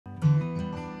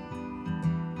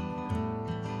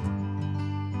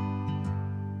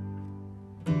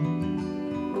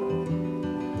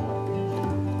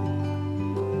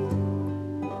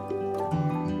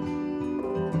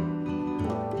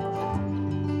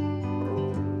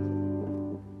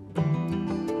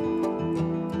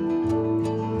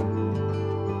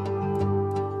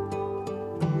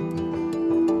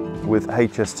With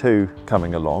HS2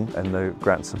 coming along and the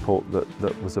grant support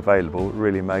that was available, it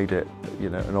really made it,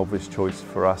 an obvious choice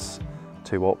for us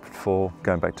to opt for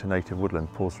going back to native woodland,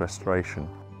 PAWS restoration.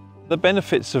 The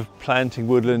benefits of planting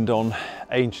woodland on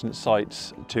ancient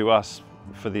sites to us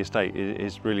for the estate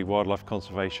is really wildlife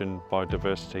conservation,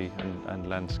 biodiversity and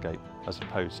landscape, as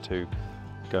opposed to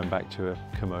going back to a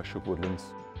commercial woodlands.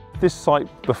 This site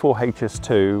before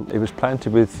HS2, it was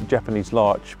planted with Japanese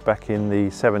larch back in the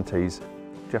 70s.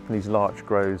 Japanese larch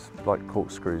grows like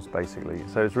corkscrews basically,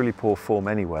 so it's really poor form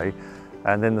anyway,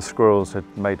 and then the squirrels had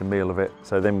made a meal of it.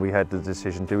 So then we had the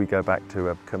decision, do we go back to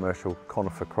a commercial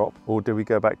conifer crop or do we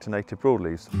go back to native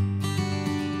broadleaves?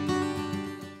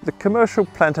 The commercial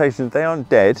plantations, they aren't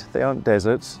dead, they aren't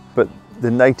deserts, but the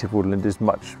native woodland is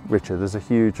much richer. There's a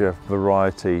huger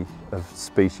variety of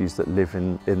species that live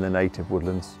in the native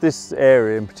woodlands. This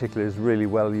area in particular is really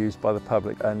well used by the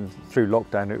public, and through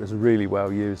lockdown it was really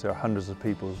well used. There are hundreds of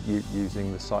people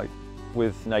using the site.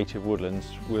 With native woodlands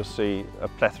we'll see a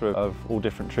plethora of all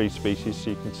different tree species. So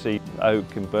you can see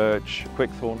oak and birch,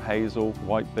 quickthorn, hazel,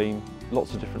 whitebeam,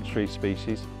 lots of different tree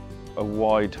species. A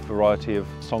wide variety of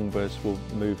songbirds will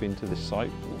move into this site.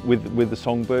 With the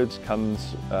songbirds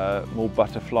comes more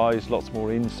butterflies, lots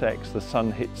more insects, the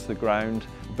sun hits the ground,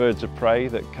 birds of prey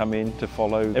that come in to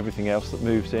follow everything else that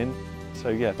moves in. So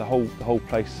yeah, the whole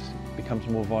place becomes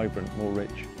more vibrant, more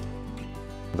rich.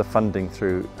 The funding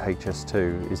through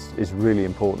HS2 is really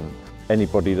important.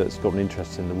 Anybody that's got an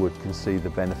interest in the wood can see the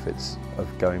benefits of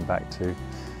going back to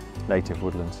native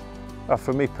woodlands.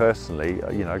 For me personally,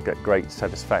 I get great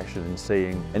satisfaction in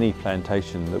seeing any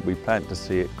plantation that we plant, to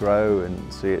see it grow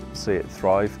and see it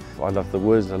thrive. I love the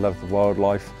woods, I love the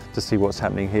wildlife. To see what's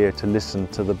happening here, to listen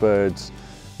to the birds,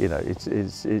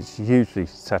 it's hugely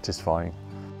satisfying.